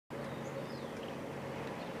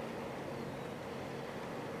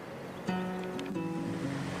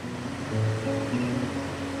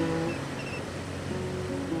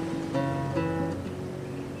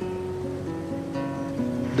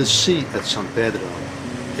The sea at San Pedro,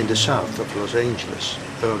 in the south of Los Angeles,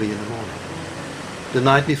 early in the morning. The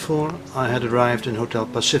night before, I had arrived in Hotel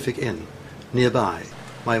Pacific Inn. Nearby,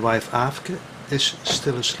 my wife Aafke is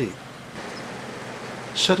still asleep.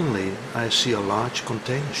 Suddenly, I see a large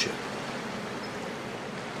container ship.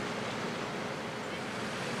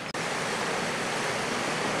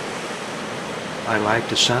 I like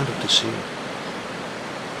the sound of the sea.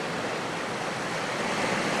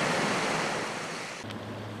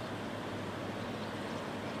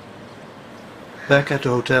 Back at the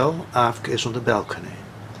hotel, Aafke is on the balcony.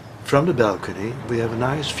 From the balcony we have a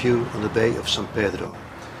nice view on the Bay of San Pedro,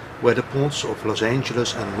 where the ports of Los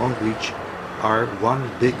Angeles and Long Beach are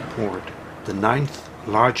one big port, the 9th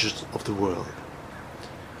largest of the world.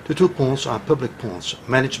 The two ports are public ports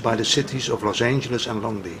managed by the cities of Los Angeles and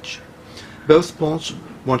Long Beach. Both ports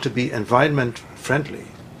want to be environment friendly.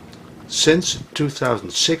 Since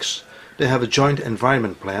 2006 they have a joint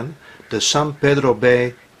environment plan, the San Pedro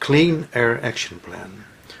Bay Clean Air Action Plan,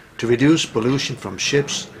 to reduce pollution from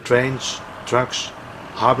ships, trains, trucks,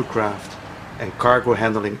 hovercraft and cargo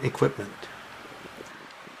handling equipment.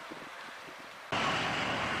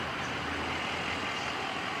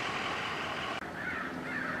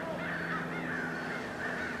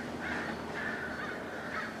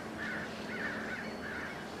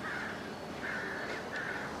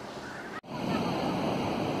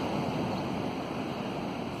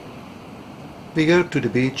 We go to the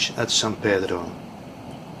beach at San Pedro.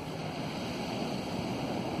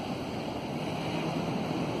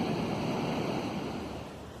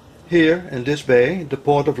 Here, in this bay, the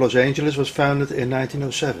Port of Los Angeles was founded in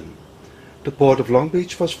 1907. The Port of Long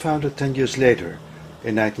Beach was founded 10 years later,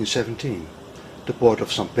 in 1917. The Port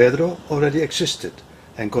of San Pedro already existed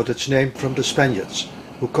and got its name from the Spaniards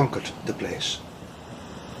who conquered the place.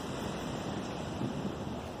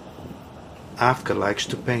 Aafke likes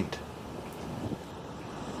to paint.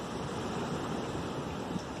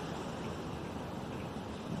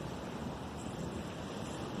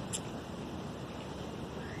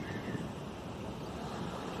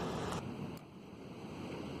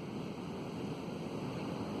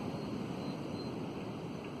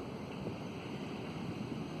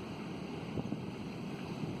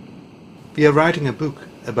 We are writing a book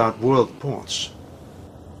about world ports.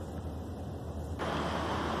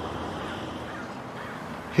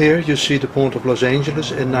 Here you see the Port of Los Angeles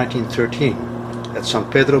in 1913 at San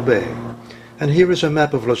Pedro Bay, and here is a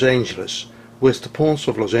map of Los Angeles with the ports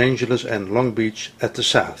of Los Angeles and Long Beach at the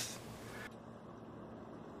south.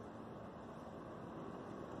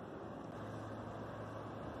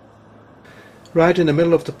 Right in the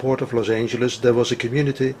middle of the Port of Los Angeles there was a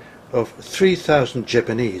community of 3,000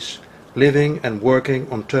 Japanese living and working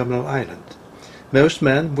on Terminal Island. Most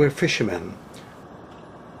men were fishermen.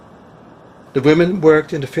 The women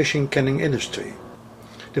worked in the fishing canning industry.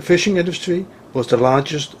 The fishing industry was the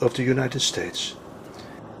largest of the United States.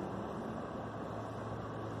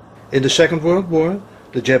 In the Second World War,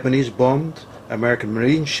 the Japanese bombed American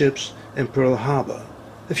Marine ships in Pearl Harbor.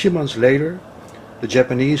 A few months later, the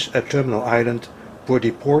Japanese at Terminal Island were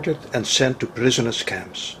deported and sent to prisoners'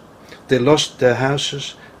 camps. They lost their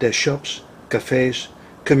houses, their shops, cafes,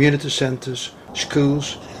 community centers,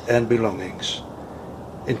 schools and belongings.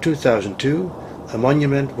 In 2002, a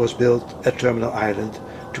monument was built at Terminal Island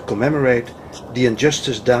to commemorate the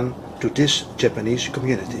injustice done to this Japanese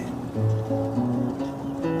community.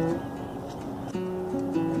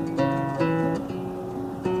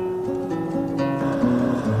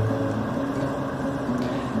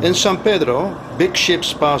 In San Pedro, big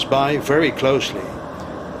ships pass by very closely.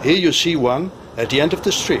 Here you see one at the end of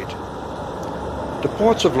the street. The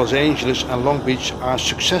ports of Los Angeles and Long Beach are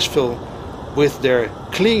successful with their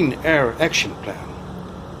Clean Air Action Plan.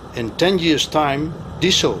 In 10 years' time,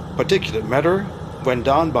 diesel particulate matter went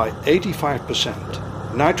down by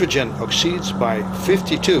 85%, nitrogen oxides by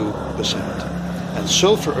 52%, and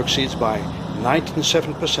sulfur oxides by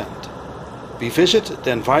 97%. We visit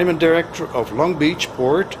the Environment Director of Long Beach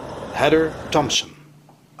Port, Heather Thompson.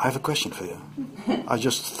 I have a question for you. I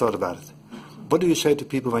just thought about it. What do you say to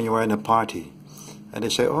people when you are in a party and they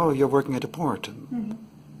say, oh, you're working at the port?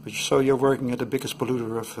 Mm-hmm. So you're working at the biggest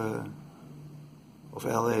polluter of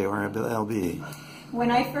LA or LB. When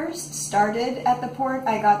I first started at the port,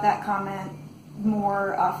 I got that comment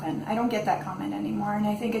more often. I don't get that comment anymore, and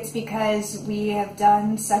I think it's because we have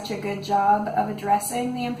done such a good job of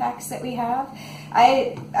addressing the impacts that we have.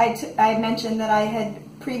 I mentioned that I had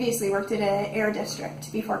previously worked at an air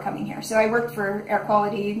district before coming here, so I worked for air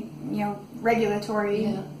quality,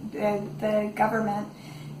 regulatory, the government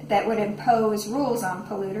that would impose rules on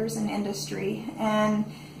polluters in industry. And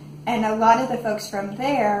And a lot of the folks from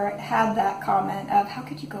there had that comment of, how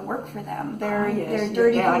could you go work for them? They're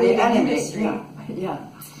dirty, polluting industry. Yeah.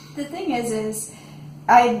 The thing is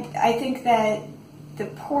I think that the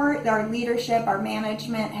port, our leadership, our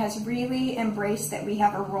management has really embraced that we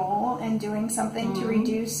have a role in doing something to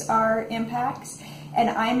reduce our impacts. And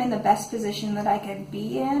I'm in the best position that I can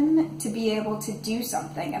be in to be able to do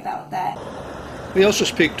something about that. We also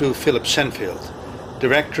speak to Philip Senfield,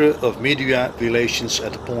 Director of Media Relations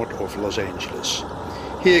at the Port of Los Angeles.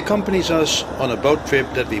 He accompanies us on a boat trip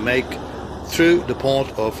that we make through the Port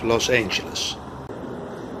of Los Angeles.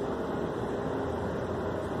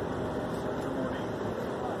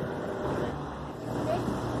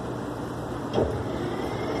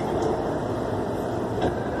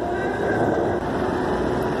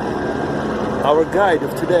 Our guide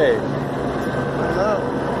of today. Hello.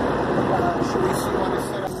 Should we see what is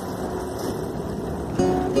set up?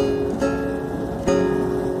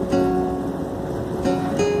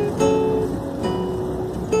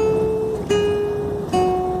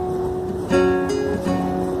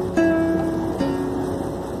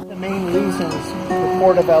 The main reasons the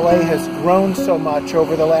Port of LA has grown so much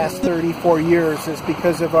over the last 34 years is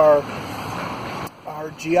because of our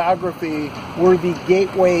geography. We're the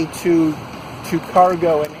gateway to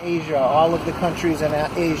cargo in Asia, all of the countries in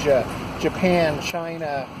Asia, Japan,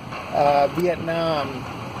 China, Vietnam,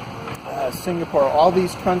 Singapore, all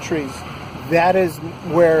these countries. That is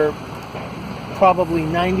where probably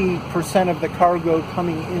 90% of the cargo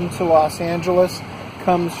coming into Los Angeles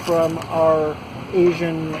comes from our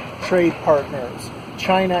Asian trade partners.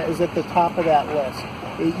 China is at the top of that list.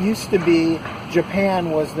 It used to be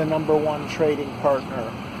Japan was the #1 trading partner.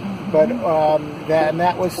 But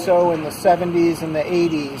that was so in the 70s and the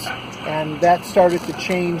 80s, and that started to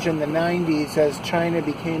change in the 90s as China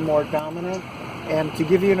became more dominant. And to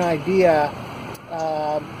give you an idea,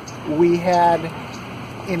 we had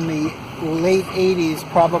in the late 80s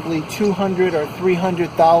probably 200 or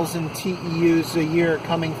 300,000 TEUs a year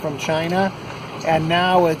coming from China, and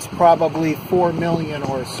now it's probably 4 million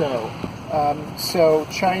or so. So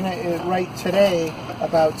China is, right today,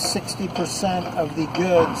 about 60% of the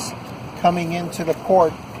goods coming into the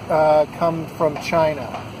port come from China.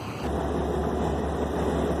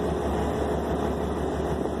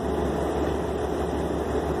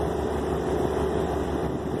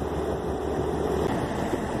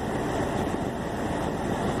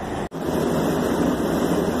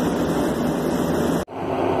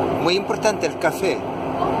 Muy importante el café.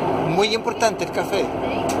 Muy importante el café.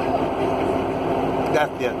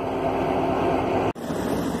 Gracias.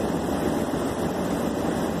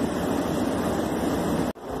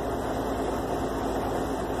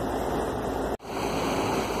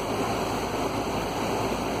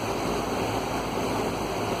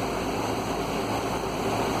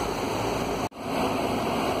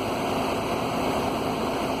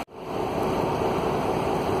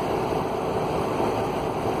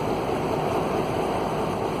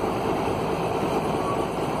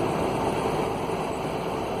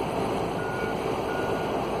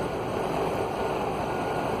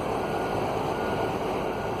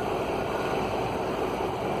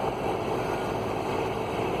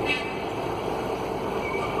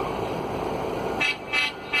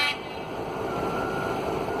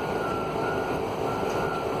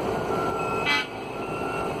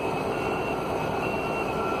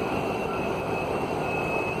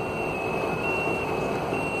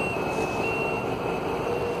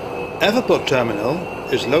 Everport Terminal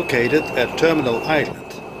is located at Terminal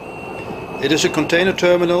Island. It is a container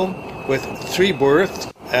terminal with 3 berths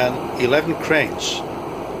and 11 cranes.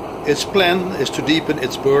 Its plan is to deepen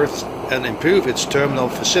its berths and improve its terminal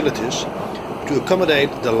facilities to accommodate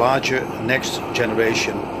the larger next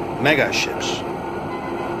generation mega ships.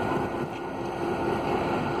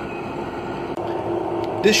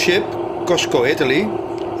 This ship, Costco Italy,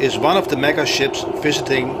 is one of the mega ships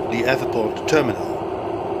visiting the Everport Terminal.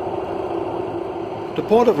 The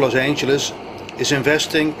Port of Los Angeles is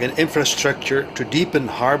investing in infrastructure to deepen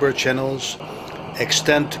harbor channels,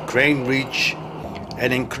 extend crane reach,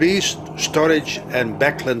 and increase storage and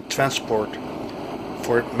backland transport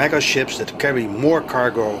for mega ships that carry more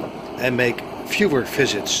cargo and make fewer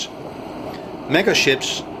visits. Mega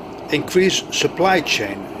ships increase supply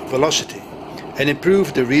chain velocity and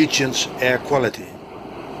improve the region's air quality.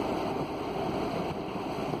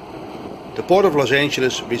 The Port of Los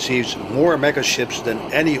Angeles receives more mega ships than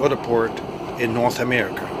any other port in North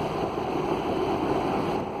America.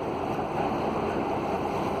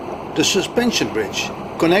 The suspension bridge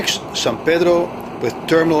connects San Pedro with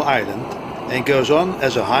Terminal Island and goes on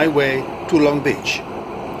as a highway to Long Beach.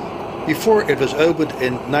 Before it was opened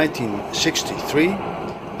in 1963,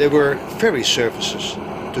 there were ferry services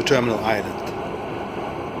to Terminal Island.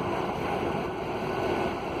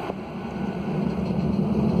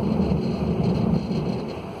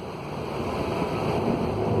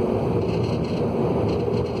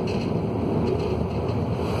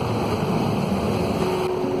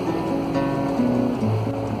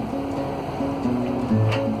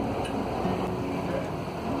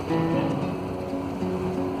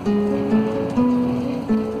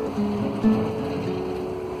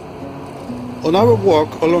 On our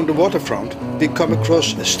walk along the waterfront, we come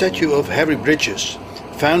across a statue of Harry Bridges,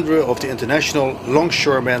 founder of the International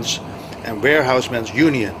Longshoremen's and Warehousemen's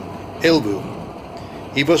Union, ILWU.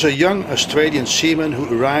 He was a young Australian seaman who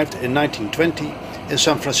arrived in 1920 in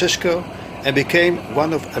San Francisco and became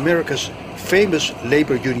one of America's famous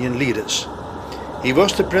labor union leaders. He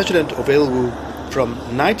was the president of ILWU from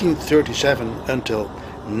 1937 until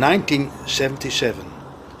 1977,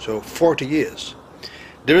 so 40 years.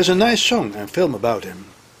 There is a nice song and film about him.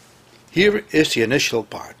 Here is the initial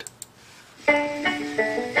part.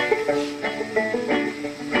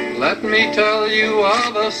 Let me tell you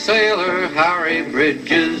of a sailor, Harry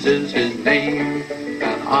Bridges is his name.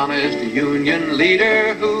 An honest union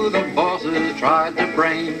leader who the bosses tried to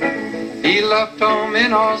brain. He left home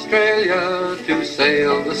in Australia to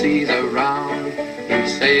sail the seas around. He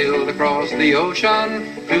sailed across the ocean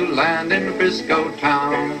to land in Frisco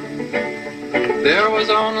town. There was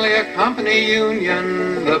only a company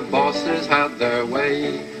union, the bosses had their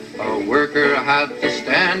way. A worker had to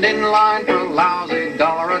stand in line for a lousy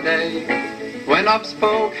 $1 a day. When up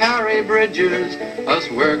spoke Harry Bridges, us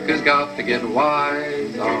workers got to get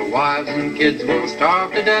wise. Our wives and kids will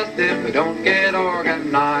starve to death if we don't get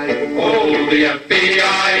organized. Oh, the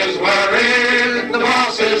FBI is worried, the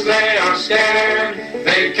bosses, they are scared.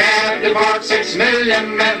 They can't deport 6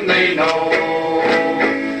 million men, they know.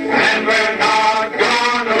 And we're not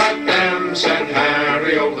gonna let them send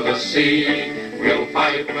Harry over the sea. We'll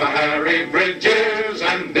fight for Harry Bridges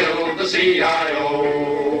and build the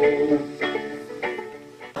CIO.